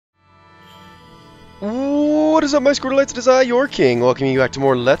What is up, my Squirtleites? It is I, your king, welcoming you back to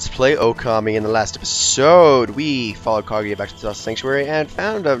more Let's Play Ōkami. In the last episode, we followed Kaguya back to the Lost Sanctuary and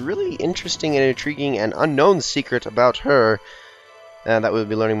found a really interesting and intriguing and unknown secret about her. And that we'll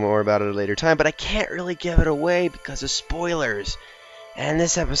be learning more about at a later time, but I can't really give it away because of spoilers. And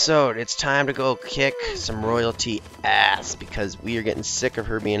this episode, it's time to go kick some royalty ass because we are getting sick of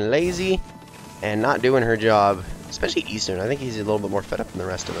her being lazy and not doing her job. Especially Eastern. I think he's a little bit more fed up than the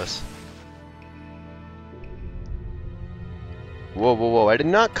rest of us. Whoa, whoa, whoa. I did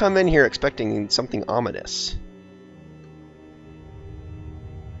not come in here expecting something ominous.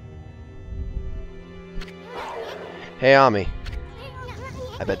 Hey, Ami.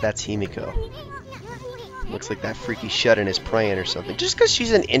 I bet that's Himiko. Looks like that freaky shut-in is praying or something. Just because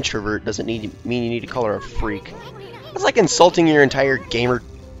she's an introvert doesn't mean you need to call her a freak. That's like insulting your entire gamer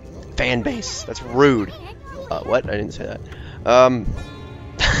fan base. That's rude. What? I didn't say that.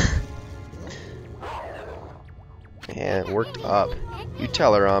 Yeah, it worked up. You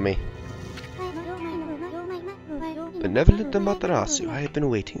tell her, Ami. Benevolent Amaterasu, I have been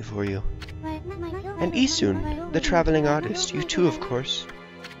waiting for you. And Isun, the traveling artist, you too, of course.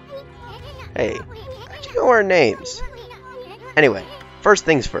 Hey, how'd you know our names? Anyway, first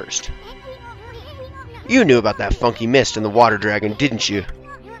things first. You knew about that funky mist and the water dragon, didn't you?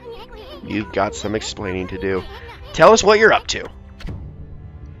 You've got some explaining to do. Tell us what you're up to.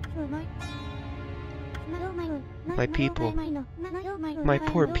 My people, my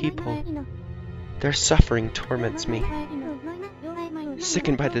poor people, their suffering torments me.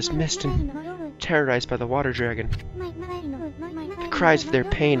 Sickened by this mist and terrorized by the water dragon. The cries of their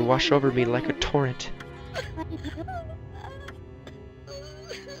pain wash over me like a torrent.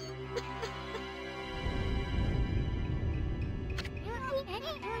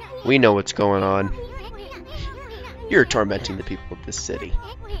 We know what's going on. You're tormenting the people of this city.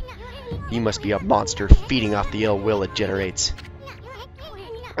 You must be a monster feeding off the ill will it generates.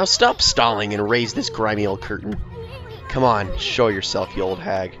 Now stop stalling and raise this grimy old curtain. Come on, show yourself, you old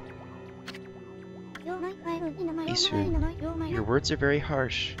hag. Isun, your words are very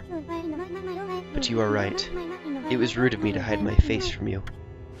harsh. But you are right. It was rude of me to hide my face from you.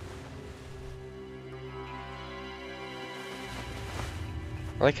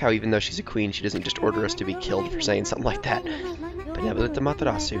 I like how even though she's a queen, she doesn't just order us to be killed for saying something like that. Benevolent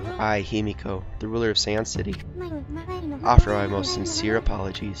Amaterasu, I, Himiko, the ruler of Seian City, offer my most sincere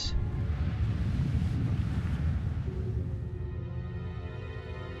apologies.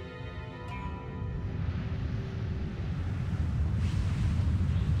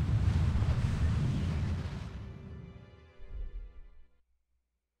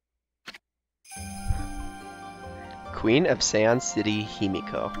 Queen of Seian City,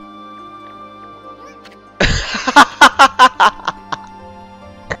 Himiko.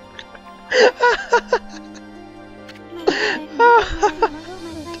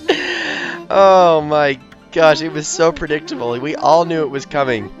 Oh my gosh, it was so predictable. We all knew it was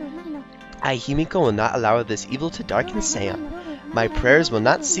coming. I, Himiko, will not allow this evil to darken Seian. My prayers will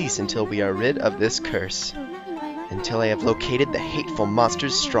not cease until we are rid of this curse. Until I have located the hateful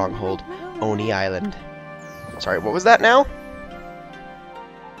monster's stronghold, Oni Island. Sorry, what was that now?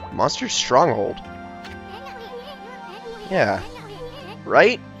 Monster's stronghold. Yeah.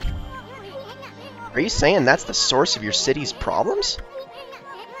 Right? Are you saying that's the source of your city's problems?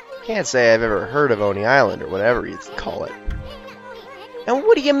 Can't say I've ever heard of Oni Island, or whatever you call it. And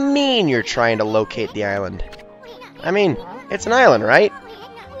what do you mean you're trying to locate the island? I mean, it's an island, right?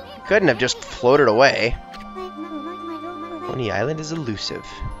 You couldn't have just floated away. Oni Island is elusive.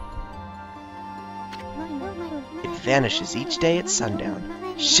 It vanishes each day at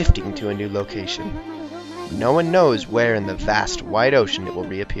sundown, shifting to a new location. No one knows where in the vast, wide ocean it will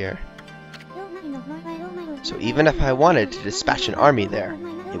reappear. So even if I wanted to dispatch an army there,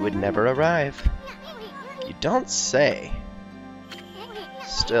 it would never arrive. You don't say.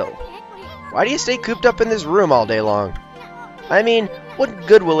 Still, why do you stay cooped up in this room all day long? I mean, what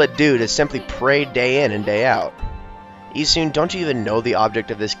good will it do to simply pray day in and day out? Isun, don't you even know the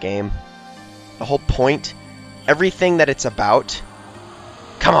object of this game? The whole point? Everything that it's about?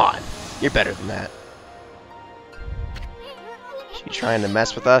 Come on, you're better than that. She trying to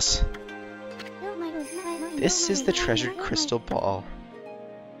mess with us? This is the treasured crystal ball.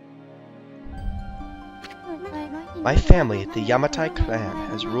 My family, the Yamatai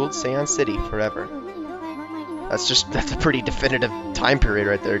clan, has ruled Seian City forever. That's a pretty definitive time period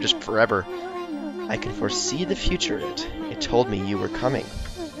right there, just forever. I can foresee the future it told me you were coming.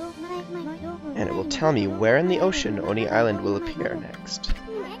 And it will tell me where in the ocean Oni Island will appear next.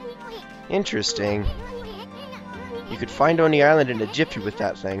 Interesting. You could find Oni Island in a jiffy with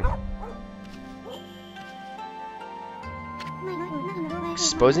that thing.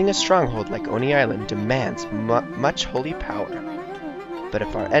 Exposing a stronghold like Oni Island demands much holy power. But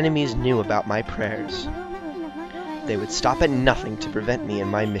if our enemies knew about my prayers, they would stop at nothing to prevent me in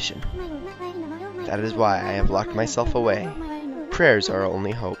my mission. That is why I have locked myself away. Prayers are our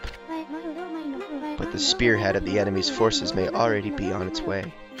only hope. But the spearhead of the enemy's forces may already be on its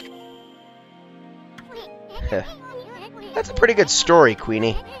way. That's a pretty good story,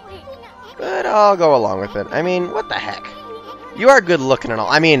 Queenie. But I'll go along with it. I mean, what the heck? You are good looking and all.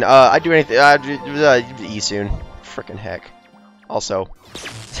 I mean, I'd do anything. Isun. Frickin' heck. Also.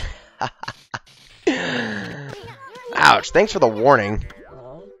 Ouch, thanks for the warning.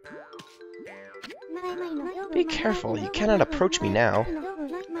 Be careful, you cannot approach me now.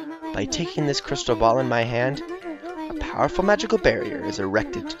 By taking this crystal ball in my hand, a powerful magical barrier is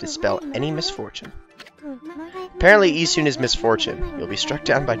erected to dispel any misfortune. Apparently Isun is misfortune. You'll be struck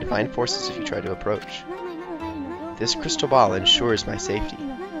down by divine forces if you try to approach. This crystal ball ensures my safety,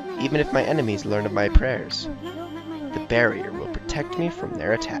 even if my enemies learn of my prayers. The barrier will protect me from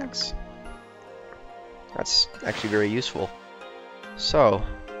their attacks. That's actually very useful. So,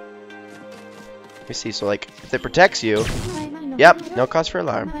 let me see. So, like, if it protects you, yep, no cause for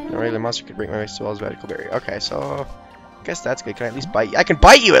alarm. No regular monster could break my crystal ball's magical barrier. Okay, so I guess that's good. Can I at least bite you? I can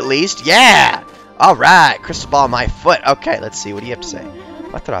bite you at least. Yeah. All right, crystal ball on my foot. Okay, let's see. What do you have to say?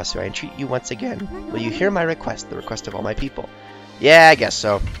 Matarasu, I entreat you once again. Will you hear my request, the request of all my people? Yeah, I guess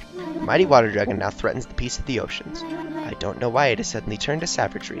so. The mighty water dragon now threatens the peace of the oceans. I don't know why it has suddenly turned to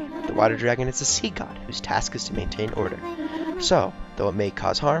savagery. The water dragon is a sea god whose task is to maintain order. So, though it may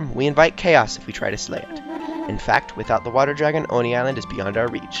cause harm, we invite chaos if we try to slay it. In fact, without the water dragon, Oni Island is beyond our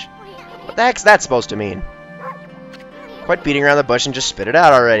reach. What the heck's that supposed to mean? Quit beating around the bush and just spit it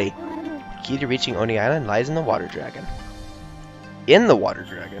out already. The key to reaching Oni Island lies in the water dragon. In the water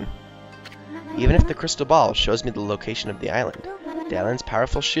dragon? Even if the crystal ball shows me the location of the island's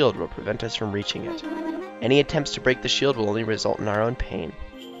powerful shield will prevent us from reaching it. Any attempts to break the shield will only result in our own pain.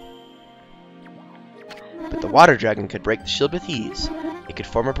 But the water dragon could break the shield with ease. It could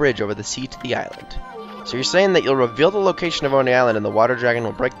form a bridge over the sea to the island. So you're saying that you'll reveal the location of Oni Island and the water dragon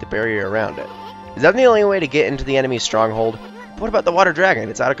will break the barrier around it. Is that the only way to get into the enemy's stronghold? But what about the water dragon?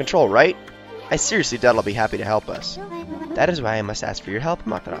 It's out of control, right? I seriously doubt it'll be happy to help us. That is why I must ask for your help,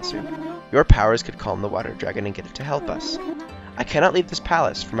 Matarasu. Your powers could calm the water dragon and get it to help us. I cannot leave this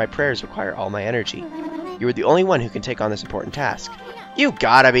palace, for my prayers require all my energy. You are the only one who can take on this important task. You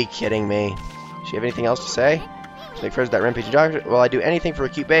gotta be kidding me. Does she have anything else to say? Make friends with that rampaging dog. Well, I'd do anything for a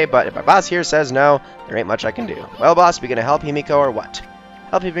cute babe, but if my boss here says no, there ain't much I can do. Well, boss, we gonna help Himiko or what?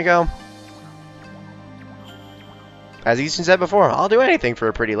 Help Himiko? As Isun said before, I'll do anything for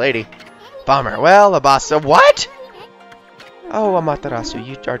a pretty lady. Bummer. Well, the boss said, what? Oh, Amaterasu,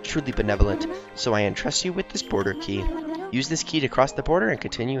 you are truly benevolent, so I entrust you with this border key. Use this key to cross the border and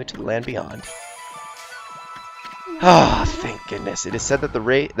continue into the land beyond. Ah, oh, thank goodness. It is said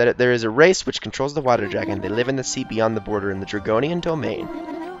that there is a race which controls the water dragon. They live in the sea beyond the border in the Dragonian domain.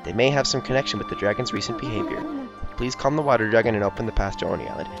 They may have some connection with the dragon's recent behavior. Please calm the water dragon and open the path to Oni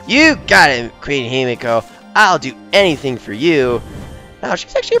Island. You got it, Queen Himiko. I'll do anything for you. Now,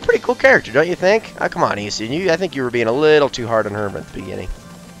 she's actually a pretty cool character, don't you think? Oh, come on, Isun. I think you were being a little too hard on her at the beginning.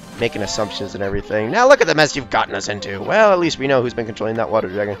 Making assumptions and everything. Now look at the mess you've gotten us into. Well, at least we know who's been controlling that water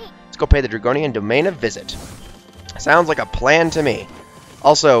dragon. Let's go pay the Dragonian domain a visit. Sounds like a plan to me.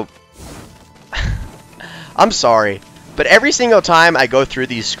 Also, I'm sorry, but every single time I go through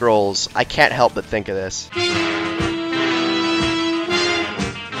these scrolls, I can't help but think of this.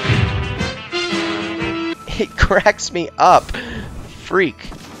 It cracks me up. Freak.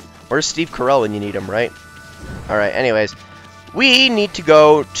 Where's Steve Carell when you need him, right? Alright, anyways. We need to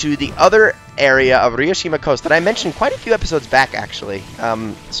go to the other area of Ryoshima Coast that I mentioned quite a few episodes back, actually.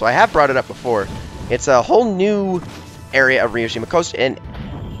 So I have brought it up before. It's a whole new area of Ryoshima Coast, and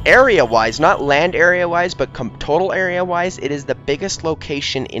area-wise, not land area-wise, but total area-wise, it is the biggest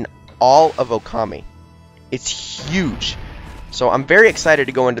location in all of Ōkami. It's huge. So I'm very excited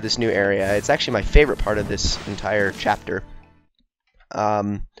to go into this new area. It's actually my favorite part of this entire chapter.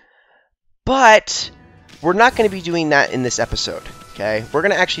 But we're not going to be doing that in this episode, okay? We're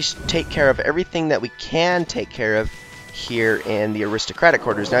going to actually take care of everything that we can take care of here in the aristocratic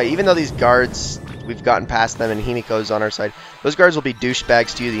quarters. Now, even though these guards, we've gotten past them and Himiko's on our side, those guards will be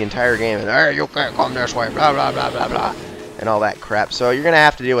douchebags to you the entire game. And, hey, you can't come this way, blah, blah, blah, blah, blah, and all that crap. So you're going to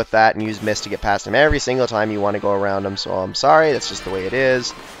have to deal with that and use mist to get past them every single time you want to go around them. So I'm sorry, that's just the way it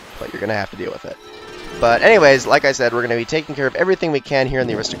is, but you're going to have to deal with it. But anyways, like I said, we're going to be taking care of everything we can here in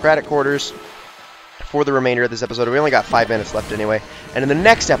the aristocratic quarters for the remainder of this episode. We only got 5 minutes left anyway. And in the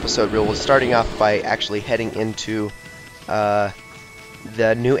next episode, we'll be starting off by actually heading into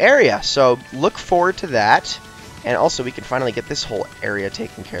the new area. So look forward to that. And also, we can finally get this whole area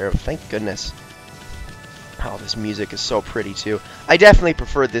taken care of. Thank goodness. Oh, this music is so pretty, too. I definitely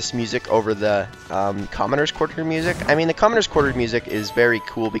prefer this music over the Commoner's Quarter music. I mean, the Commoner's Quarter music is very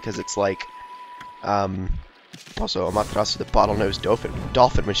cool because it's like... also, Amaterasu, the bottlenose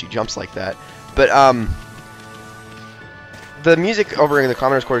dolphin when she jumps like that. But, the music over in the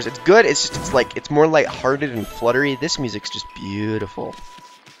Commoner's Quarters, it's good. It's just, it's more lighthearted and fluttery. This music's just beautiful.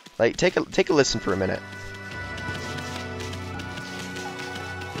 Like, take a listen for a minute.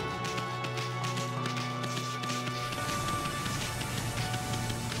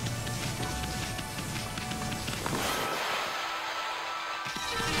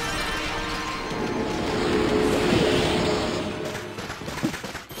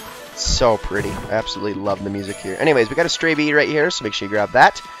 So pretty. I absolutely love the music here. Anyways, we got a stray bead right here, so make sure you grab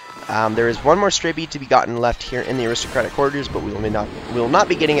that. There is one more stray bead to be gotten left here in the aristocratic quarters, but we will not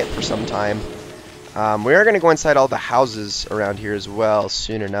be getting it for some time. We are going to go inside all the houses around here as well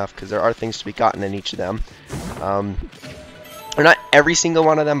soon enough, because there are things to be gotten in each of them. Or not every single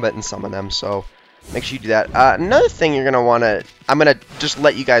one of them, but in some of them, so make sure you do that. Another thing you're going to want to... I'm going to just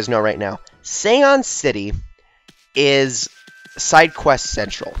let you guys know right now. Seon City is side quest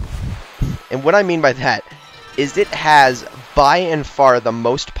central. And what I mean by that is it has by and far the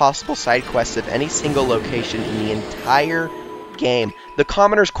most possible side quests of any single location in the entire game. The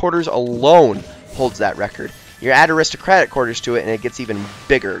Commoner's Quarters alone holds that record. You add aristocratic quarters to it and it gets even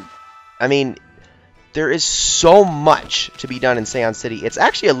bigger. I mean, there is so much to be done in Seon City. It's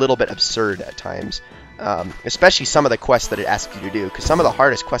actually a little bit absurd at times. Especially some of the quests that it asks you to do, because some of the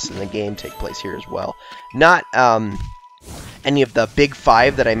hardest quests in the game take place here as well. Not any of the big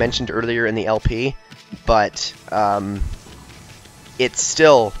five that I mentioned earlier in the LP, but they're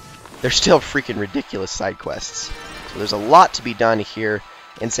still freaking ridiculous side quests. So there's a lot to be done here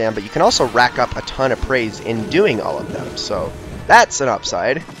in Sam, but you can also rack up a ton of praise in doing all of them, so that's an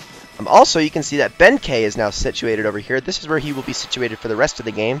upside. Also, you can see that Benkei is now situated over here. This is where he will be situated for the rest of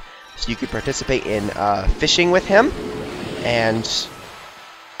the game, so you can participate in fishing with him, and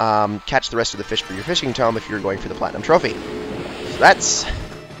catch the rest of the fish for your fishing tome if you're going for the Platinum Trophy. So that's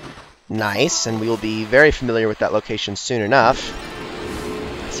nice, and we will be very familiar with that location soon enough.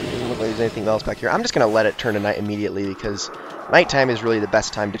 Let's see, it doesn't look like there's anything else back here. I'm just going to let it turn to night immediately, because nighttime is really the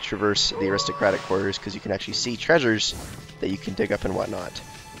best time to traverse the aristocratic quarters, because you can actually see treasures that you can dig up and whatnot.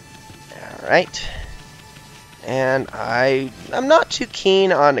 Alright. And I'm not too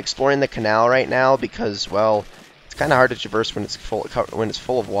keen on exploring the canal right now, because, well, it's kind of hard to traverse when it's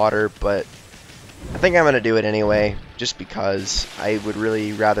full of water, but I think I'm going to do it anyway, just because I would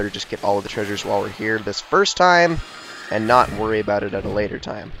really rather just get all of the treasures while we're here this first time and not worry about it at a later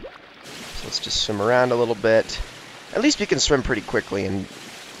time. So let's just swim around a little bit. At least we can swim pretty quickly and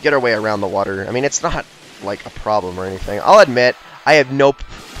get our way around the water. I mean, it's not like a problem or anything. I'll admit, I have no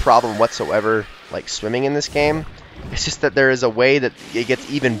problem whatsoever like swimming in this game. It's just that there is a way that it gets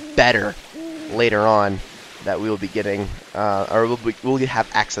even better later on that we will be getting, or we'll have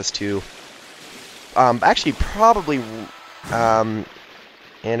access to. Actually, probably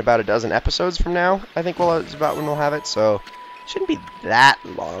in about a dozen episodes from now, I think it's about when we'll have it, so it shouldn't be that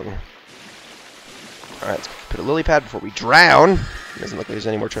long. Alright, let's put a lily pad before we drown. It doesn't look like there's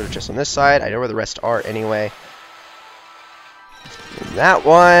any more treasure chests on this side. I know where the rest are anyway. Bloom that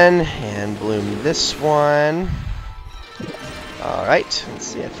one, and bloom this one. Alright, let's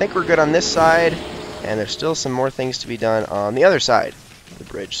see. I think we're good on this side, and there's still some more things to be done on the other side of the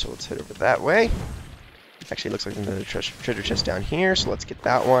bridge, so let's head over that way. Actually, it looks like there's another treasure chest down here, so let's get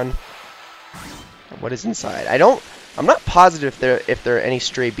that one. What is inside? I'm not positive if there are any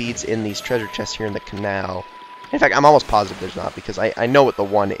stray beads in these treasure chests here in the canal. In fact, I'm almost positive there's not, because I know what the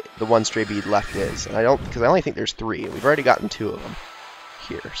one stray bead left is, and because I only think there's 3. We've already gotten 2 of them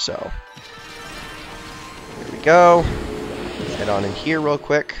here, so here we go. Let's head on in here real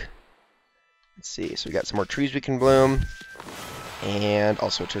quick. Let's see. So we got some more trees we can bloom, and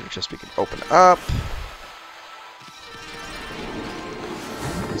also a treasure chest we can open up.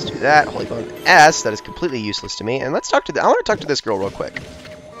 Let's do that. Holy Bone S. That is completely useless to me. And let's talk to I want to talk to this girl real quick.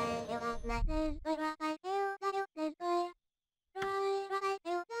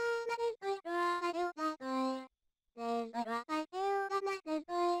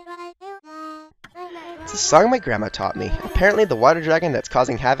 It's a song my grandma taught me. Apparently the water dragon that's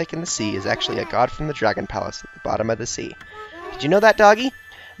causing havoc in the sea is actually a god from the dragon palace at the bottom of the sea. Did you know that, doggy?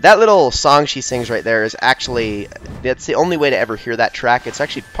 That little song she sings right there is actually, that's the only way to ever hear that track. It's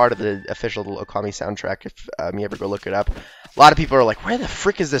actually part of the official Ōkami soundtrack if you ever go look it up. A lot of people are like, where the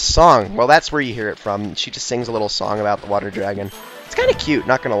frick is this song? Well, that's where you hear it from. She just sings a little song about the water dragon. It's kind of cute,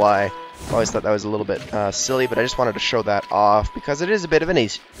 not gonna lie. I always thought that was a little bit silly, but I just wanted to show that off because it is a bit of an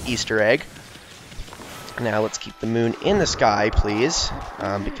Easter egg. Now let's keep the moon in the sky, please,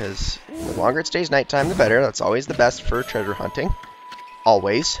 because the longer it stays nighttime, the better. That's always the best for treasure hunting.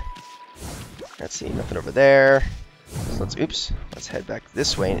 Always. Let's see, nothing over there. So let's head back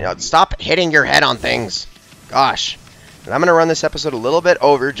this way. Now, stop hitting your head on things. Gosh. And I'm going to run this episode a little bit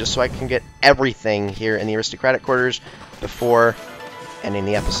over just so I can get everything here in the aristocratic quarters before ending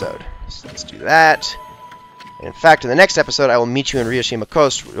the episode. So let's do that. And in fact, in the next episode, I will meet you in Ryoshima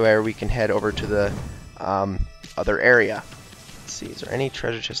Coast where we can head over to the other area. Let's see, is there any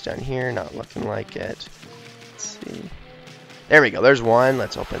treasure chest down here? Not looking like it. Let's see. There we go, there's one.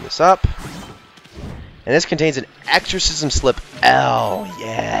 Let's open this up. And this contains an exorcism slip L.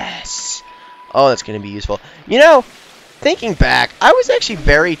 Yes. Oh, that's going to be useful. You know, thinking back, I was actually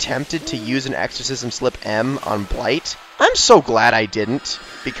very tempted to use an exorcism slip M on Blight. I'm so glad I didn't,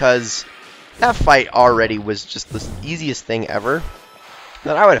 because that fight already was just the easiest thing ever.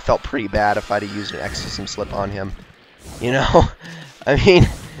 That I would have felt pretty bad if I'd have used an exorcism slip on him. You know? I mean,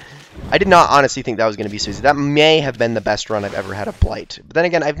 I did not honestly think that was going to be so easy. That may have been the best run I've ever had of Blight. But then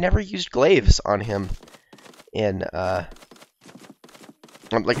again, I've never used glaives on him in, like,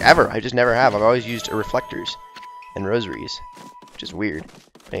 ever. I just never have. I've always used reflectors and rosaries, which is weird.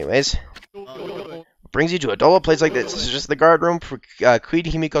 But anyways, brings you to a dull place like this. This is just the guard room for Queen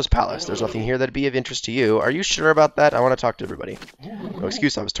Himiko's palace. There's nothing here that'd be of interest to you. Are you sure about that? I want to talk to everybody. No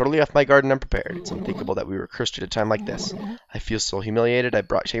excuse, I was totally off my guard and unprepared. It's unthinkable that we were cursed at a time like this. I feel so humiliated, I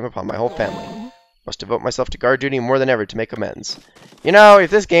brought shame upon my whole family. Must devote myself to guard duty more than ever to make amends. You know, if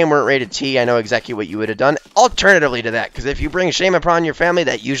this game weren't rated T, I know exactly what you would have done. Alternatively to that, because if you bring shame upon your family,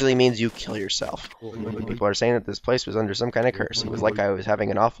 that usually means you kill yourself. People are saying that this place was under some kind of curse. It was like I was having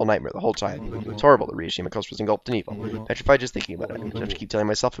an awful nightmare the whole time. It's horrible that Ryoshima Coast was engulfed in evil. Petrified just thinking about it. I have to keep telling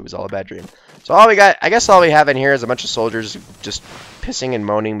myself it was all a bad dream. So all we got, I guess all we have in here is a bunch of soldiers just pissing and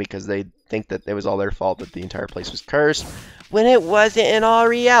moaning because they think that it was all their fault that the entire place was cursed, when it wasn't in all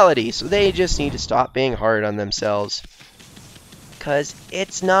reality. So they just need to stop being hard on themselves, because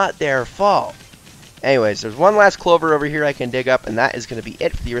it's not their fault. Anyways, there's one last clover over here I can dig up, and that is going to be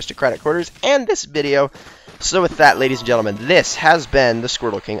it for the aristocratic quarters and this video. So with that, ladies and gentlemen, this has been the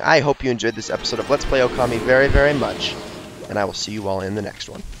Squirtle King. I hope you enjoyed this episode of Let's Play Okami very, very much, and I will see you all in the next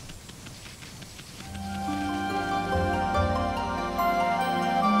one.